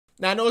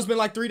Now, I know it's been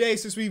like 3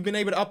 days since we've been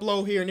able to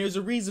upload here, and there's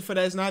a reason for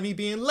that. It's not me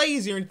being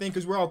lazy or anything,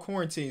 because we're all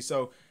quarantined,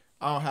 so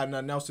I don't have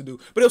nothing else to do.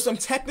 But it was some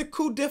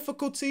technical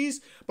difficulties,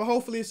 but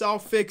hopefully it's all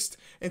fixed.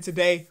 And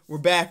today, we're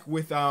back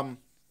with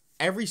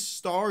every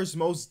star's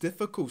most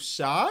difficult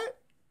shot.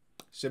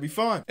 Should be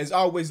fun. As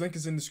always, link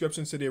is in the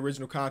description to the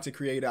original content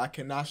creator. I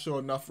cannot show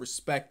enough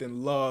respect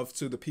and love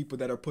to the people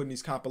that are putting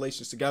these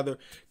compilations together,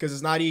 because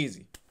it's not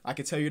easy. I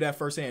can tell you that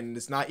firsthand, and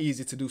it's not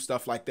easy to do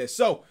stuff like this.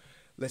 So,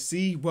 let's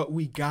see what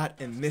we got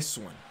in this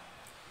one.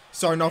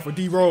 Starting off with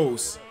D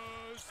Rose.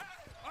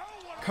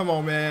 Come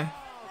on, man.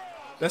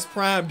 That's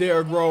prime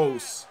Derrick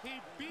Rose.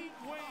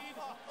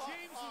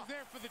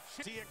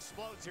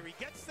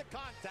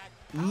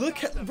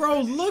 Look at, bro,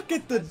 look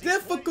at the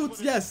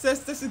difficulty. Yes,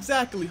 that's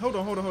exactly. Hold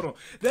on.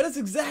 That is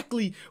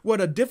exactly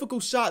what a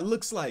difficult shot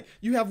looks like.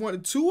 You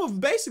have two of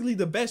basically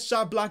the best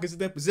shot blockers at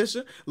their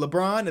position.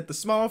 LeBron at the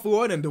small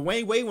forward and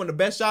Dwayne Wade, one of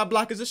the best shot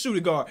blockers at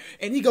shooting guard.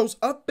 And he goes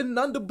up and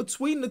under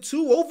between the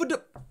two over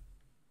the...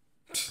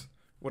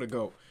 What a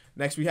go.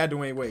 Next, we had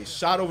Dwayne Wade.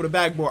 Shot over the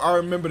backboard. I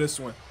remember this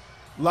one.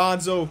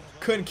 Lonzo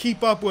couldn't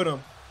keep up with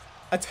him.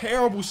 A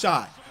terrible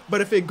shot.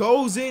 But if it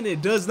goes in,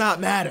 it does not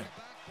matter.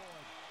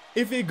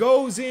 If it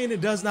goes in,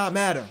 it does not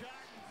matter.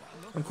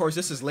 Of course,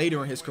 this is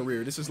later in his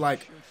career. This is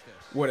like,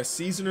 what, a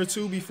season or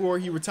two before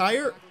he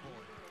retired?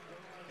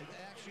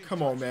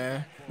 Come on,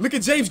 man. Look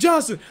at James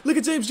Johnson. Look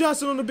at James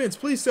Johnson on the bench.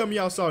 Please tell me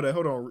y'all saw that.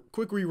 Hold on.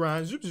 Quick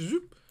rewind. Zoop, zoop,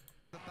 zoop.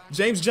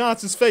 James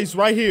Johnson's face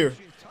right here.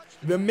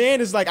 The man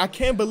is like, I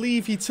can't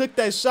believe he took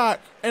that shot,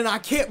 and I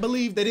can't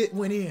believe that it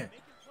went in.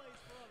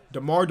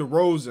 DeMar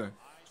DeRozan.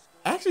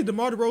 Actually,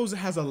 DeMar DeRozan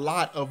has a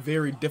lot of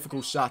very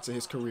difficult shots in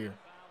his career.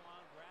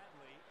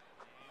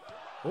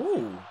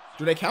 Ooh,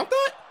 do they count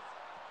that?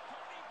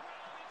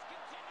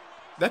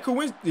 That could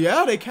win.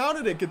 Yeah, they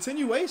counted it.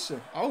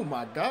 Continuation. Oh,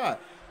 my God.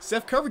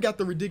 Steph Curry got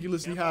the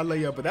ridiculously high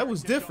layup, but that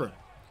was different.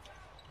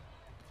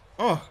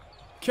 Oh,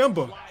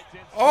 Kemba.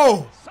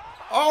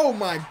 Oh,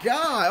 my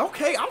God.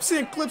 Okay, I'm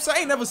seeing clips I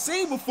ain't never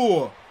seen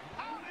before.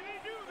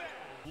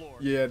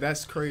 Yeah,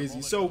 that's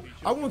crazy. So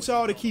I want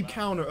y'all to keep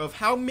counter of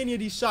how many of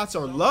these shots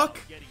are luck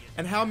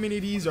and how many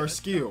of these are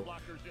skill.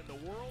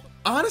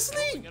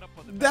 Honestly,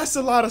 that's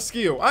a lot of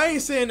skill. I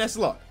ain't saying that's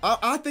luck.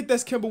 I think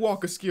that's Kemba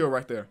Walker's skill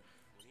right there.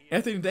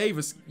 Anthony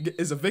Davis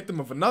is a victim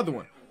of another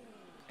one.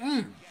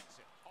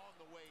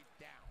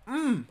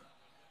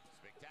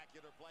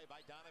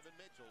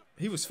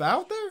 He was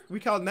fouled there? We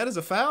called that as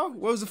a foul?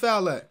 What was the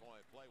foul at?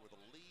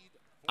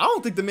 I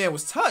don't think the man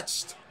was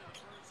touched.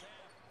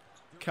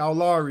 Kyle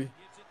Lowry.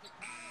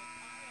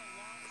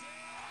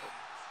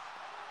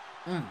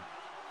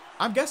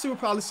 I'm guessing we'll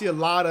probably see a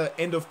lot of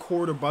end of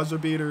quarter buzzer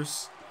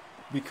beaters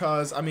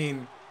because, I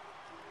mean,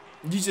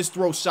 you just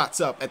throw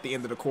shots up at the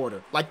end of the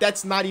quarter. Like,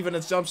 that's not even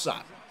a jump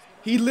shot.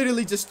 He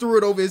literally just threw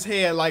it over his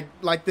head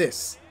like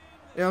this.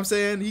 You know what I'm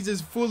saying? He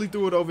just fully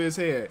threw it over his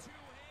head.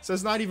 So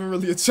it's not even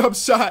really a jump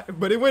shot,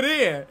 but it went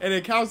in, and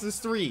it counts as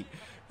 3.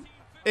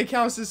 It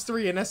counts as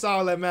 3, and that's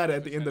all that matters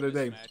at the end of the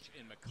day.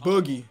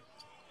 Boogie.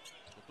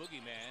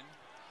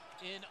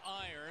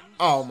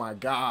 Oh, my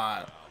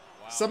God.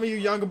 Some of you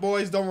younger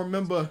boys don't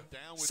remember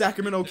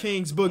Sacramento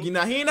Kings Boogie.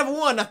 Now, he ain't never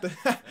won nothing.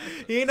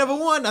 He ain't never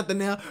won nothing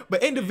now.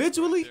 But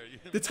individually,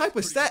 the type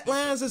of stat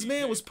lines this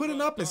man was putting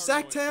up in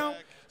Sacktown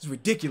is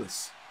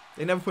ridiculous.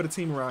 They never put a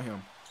team around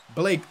him.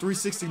 Blake,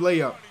 360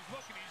 layup.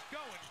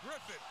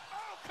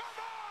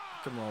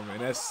 Come on, man.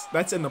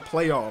 That's in the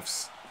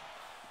playoffs.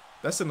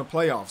 That's in the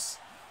playoffs.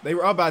 They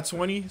were up by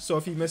 20, so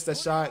if he missed that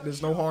shot,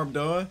 there's no harm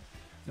done.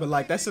 But,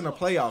 like, that's in the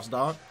playoffs,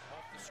 dog.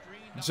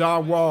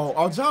 John Wall.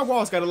 Oh, John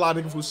Wall's got a lot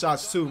of difficult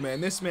shots too, man.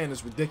 This man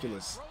is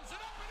ridiculous.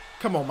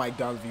 Come on, Mike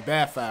Dunleavy.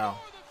 Bad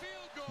foul.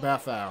 Bad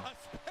foul.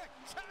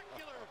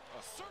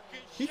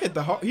 He hit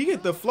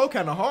the flow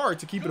kind of hard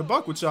to keep it a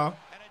buck with y'all.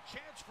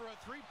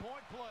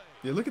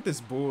 Yeah, look at this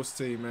Bulls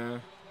team,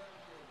 man.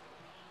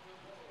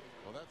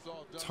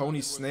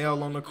 Tony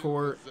Snell on the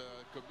court.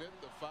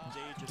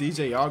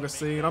 DJ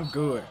Augustine. I'm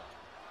good.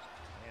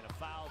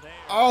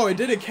 Oh, it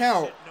didn't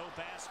count.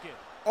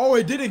 Oh,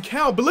 it didn't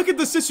count, but look at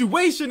the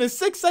situation. There's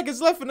 6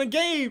 seconds left in the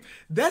game.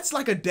 That's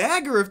like a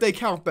dagger if they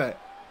count that.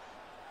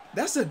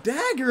 That's a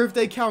dagger if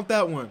they count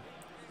that one.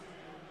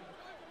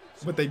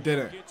 But they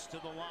didn't.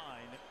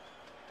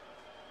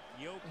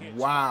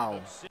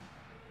 Wow.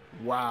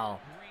 Wow.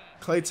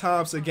 Klay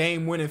Thompson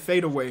game-winning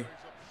fadeaway.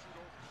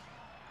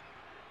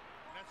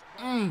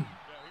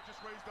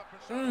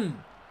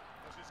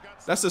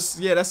 That's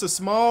a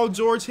small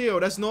George Hill.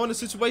 That's knowing the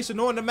situation,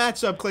 knowing the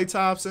matchup, Klay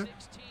Thompson.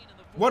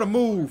 What a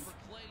move.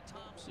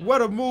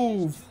 What a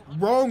move.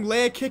 Wrong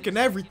leg kick and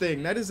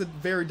everything. That is a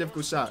very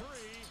difficult shot.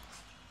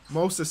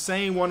 Most the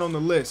same one on the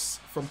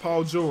list from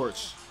Paul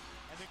George.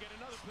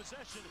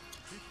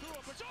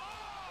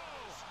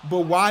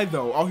 But why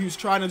though? Oh, he was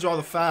trying to draw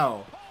the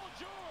foul.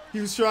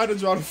 He was trying to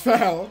draw the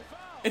foul.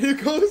 And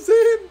it goes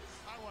in.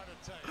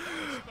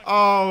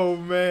 Oh,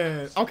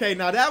 man. Okay,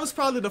 now that was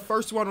probably the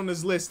first one on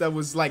this list that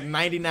was like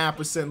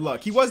 99%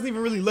 luck. He wasn't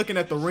even really looking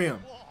at the rim.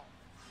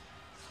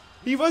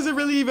 He wasn't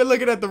really even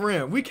looking at the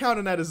rim. We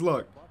counted that as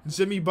luck.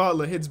 Jimmy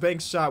Butler hits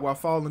bank shot while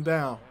falling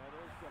down.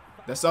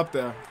 That's up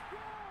there.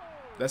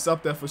 That's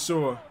up there for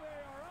sure.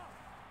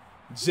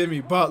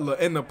 Jimmy Butler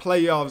in the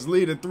playoffs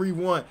leading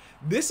 3-1.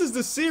 This is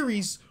the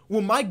series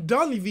where Mike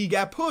Dunleavy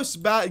got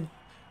pushed by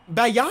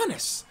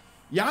Giannis.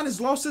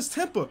 Giannis lost his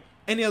temper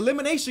in the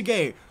elimination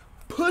game.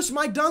 Pushed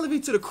Mike Dunleavy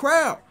to the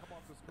crowd.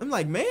 I'm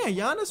like, man,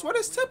 Giannis, where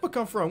does temper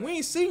come from? We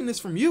ain't seen this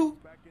from you.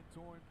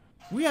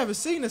 We haven't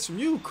seen this from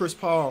you, Chris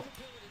Paul.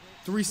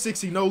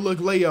 360 no-look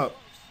layup.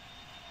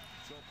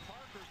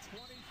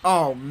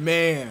 Oh,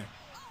 man.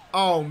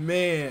 Oh,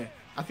 man.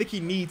 I think he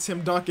needs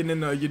Tim Duncan in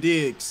your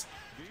digs.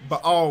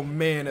 But, oh,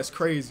 man, that's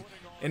crazy.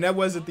 And that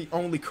wasn't the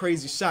only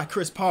crazy shot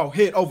Chris Paul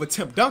hit over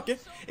Tim Duncan.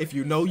 If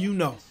you know, you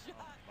know.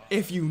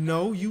 If you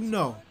know, you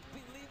know.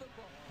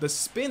 The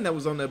spin that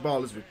was on that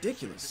ball is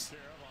ridiculous.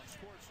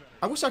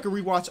 I wish I could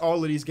rewatch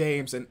all of these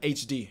games in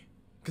HD.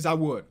 Because I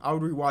would. I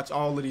would rewatch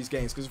all of these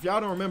games. Because if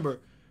y'all don't remember,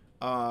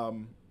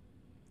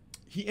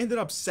 he ended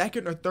up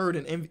second or third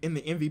in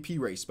the MVP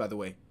race, by the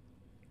way.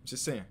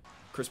 Just saying.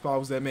 Chris Paul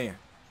was that man.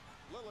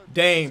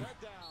 Dame.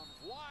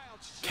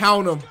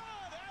 Count him.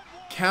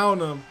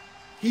 Count him.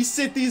 He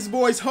sent these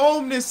boys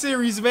home this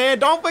series, man.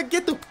 Don't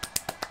forget to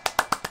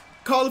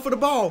call it for the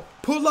ball.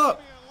 Pull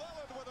up.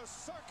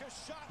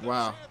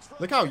 Wow.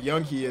 Look how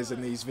young he is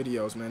in these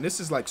videos, man. This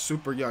is like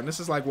super young. This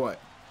is like what?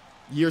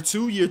 Year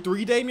 2, year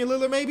 3 Damian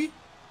Lillard, maybe?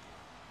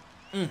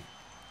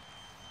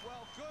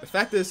 The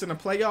fact that it's in the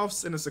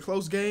playoffs and it's a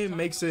close game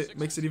makes it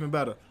even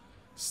better.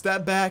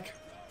 Step back.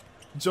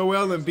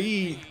 Joel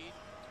Embiid.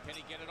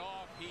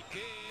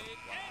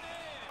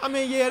 I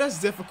mean, yeah, that's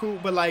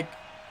difficult, but like,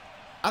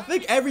 I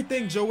think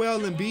everything Joel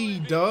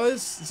Embiid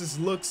does just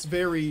looks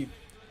very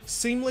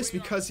seamless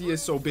because he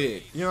is so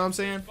big. You know what I'm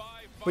saying?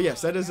 But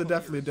yes, that is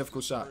definitely a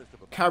difficult shot.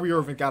 Kyrie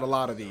Irving got a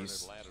lot of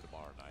these.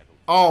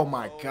 Oh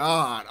my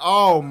God.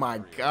 Oh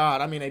my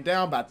God. I mean, they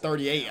down by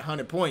 38,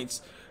 100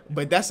 points,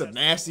 but that's a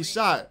nasty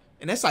shot.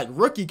 And that's like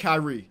rookie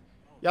Kyrie.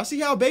 Y'all see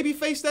how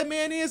babyface that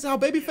man is? How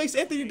babyface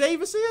Anthony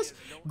Davis is?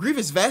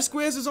 Grievous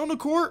Vasquez is on the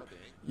court.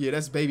 Yeah,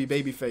 that's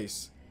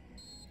babyface.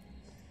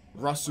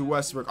 Russell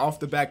Westbrook off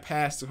the back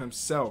pass to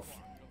himself.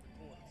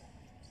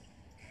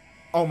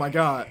 Oh my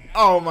God.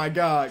 Oh my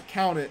God.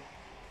 Count it.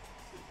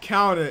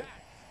 Count it.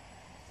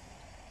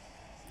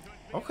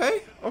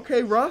 Okay.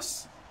 Okay,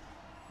 Russ.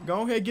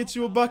 Go ahead, get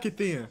you a bucket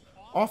then.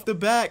 Off the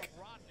back,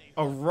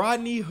 a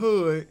Rodney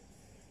Hood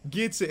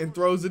gets it and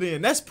throws it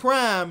in. That's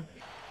prime.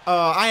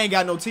 I ain't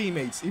got no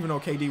teammates, even though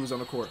KD was on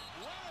the court.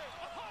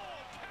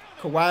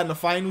 Kawhi in the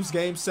finals,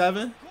 game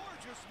 7.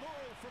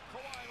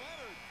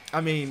 I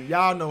mean,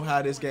 y'all know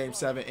how this game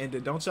 7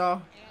 ended, don't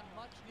y'all?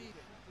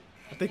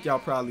 I think y'all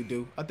probably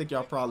do. I think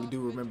y'all probably do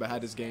remember how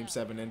this game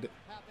 7 ended.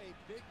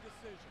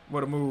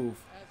 What a move.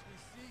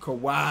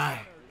 Kawhi.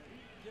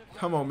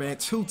 Come on, man.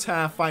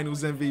 2-time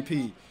finals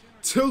MVP.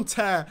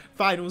 2-time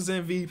finals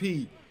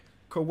MVP.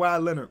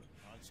 Kawhi Leonard.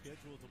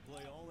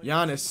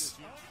 Giannis.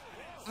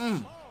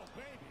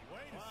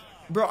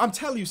 Bro, I'm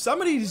telling you, some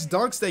of these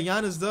dunks that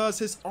Giannis does,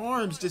 his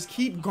arms just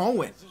keep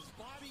going.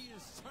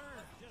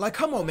 Like,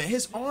 come on, man.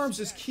 His arms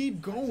just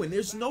keep going.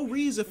 There's no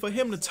reason for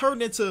him to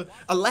turn into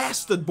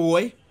Elastic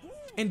Boy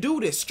and do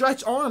this.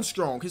 Stretch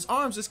Armstrong. His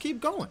arms just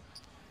keep going.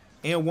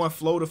 And one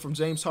floater from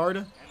James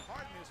Harden.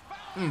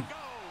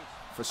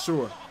 For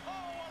sure.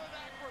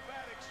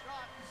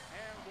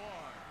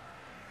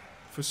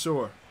 For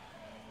sure.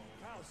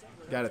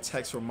 Got a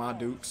text from my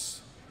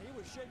Dukes.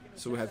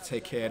 So we have to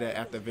take care of that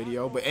after the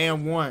video. But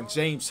and one,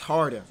 James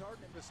Harden.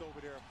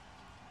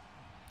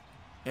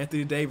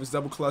 Anthony Davis,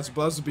 double clutch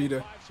buzzer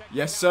beater.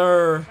 Yes,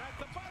 sir.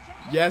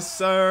 Yes,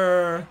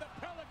 sir.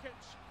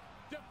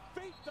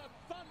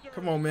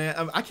 Come on,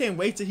 man. I can't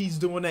wait till he's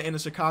doing that in the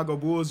Chicago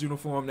Bulls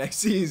uniform next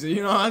season.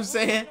 You know what I'm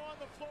saying?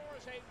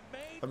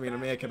 I mean, a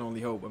man can only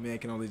hope. A man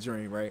can only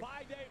dream, right?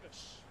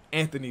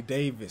 Anthony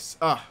Davis.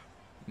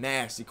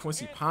 Nasty.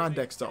 Quincy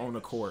Pondexter on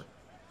the court.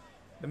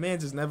 The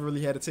man just never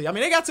really had a team. I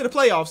mean, they got to the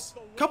playoffs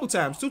a couple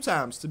times, 2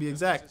 times to be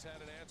exact.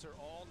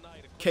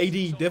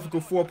 KD,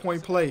 difficult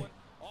 4-point play.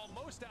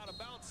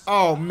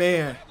 Oh,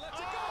 man.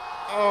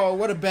 Oh,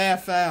 what a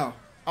bad foul.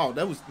 Oh,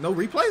 that was no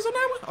replays on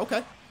that one?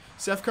 Okay.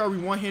 Seth Curry,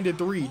 one-handed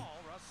 3.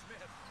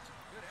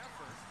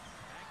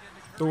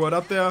 Throw it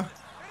up there.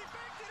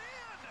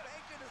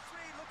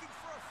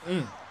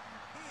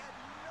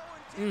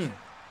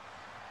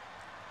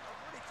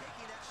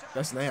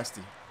 That's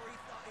nasty.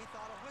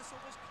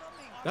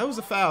 That was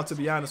a foul, to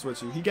be honest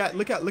with you. He got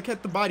look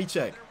at the body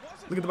check.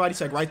 Look at the body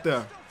check right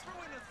there.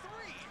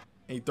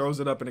 And he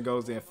throws it up and it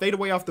goes in. Fade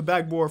away off the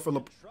backboard for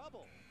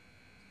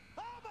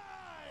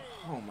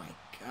Oh my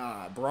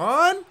God,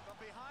 Bron.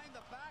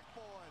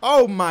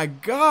 Oh my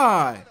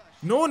God.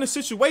 Knowing the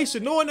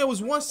situation, knowing there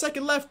was 1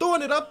 second left,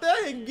 throwing it up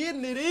there and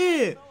getting it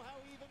in.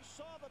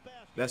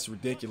 That's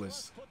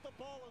ridiculous.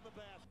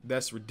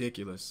 That's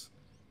ridiculous.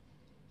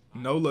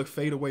 No look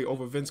fade away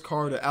over Vince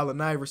Carter, Allen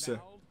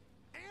Iverson.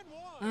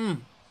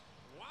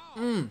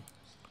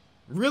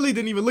 Really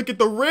didn't even look at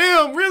the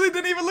rim. Really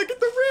didn't even look at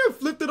the rim.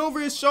 Flipped it over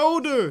his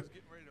shoulder.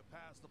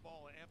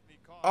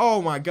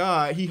 Oh my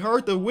God. He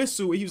heard the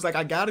whistle. He was like,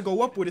 I got to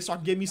go up with it so I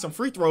can get me some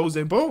free throws.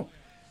 And boom.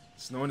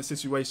 It's knowing the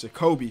situation.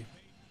 Kobe.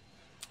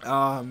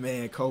 Oh,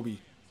 man. Kobe.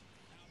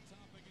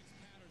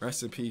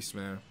 Rest in peace,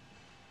 man.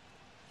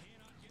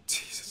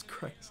 Jesus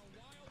Christ.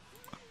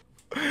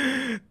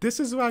 This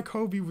is why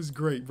Kobe was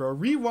great, bro.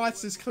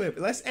 Rewatch this clip.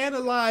 Let's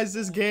analyze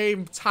this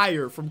game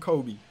tired from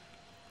Kobe.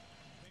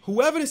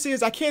 Whoever this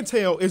is, I can't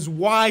tell, is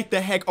wide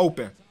the heck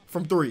open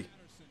from 3.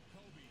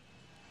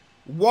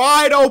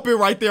 Wide open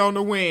right there on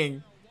the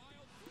wing.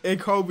 And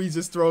Kobe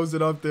just throws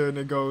it up there and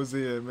it goes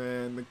in,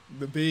 man.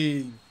 The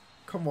big.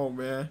 Come on,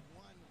 man.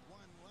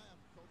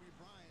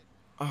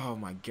 Oh,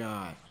 my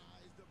God.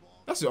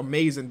 That's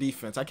amazing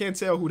defense. I can't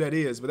tell who that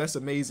is, but that's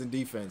amazing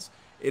defense.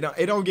 It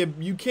don't get,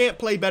 you can't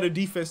play better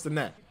defense than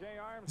that.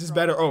 Just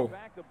better. Oh,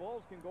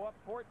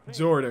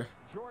 Jordan.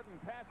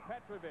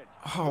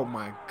 Oh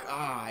my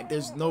God.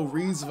 There's no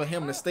reason for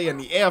him to stay in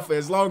the air for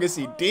as long as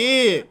he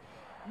did.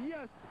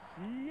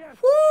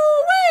 Woo-wee.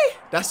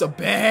 That's a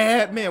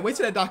bad man. Wait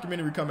till that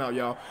documentary come out,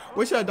 y'all.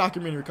 Wait till that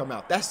documentary come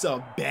out. That's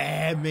a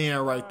bad man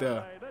right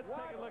there.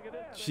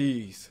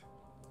 Jeez.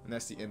 And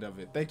that's the end of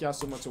it. Thank y'all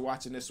so much for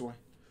watching this one.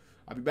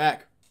 I'll be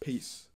back. Peace.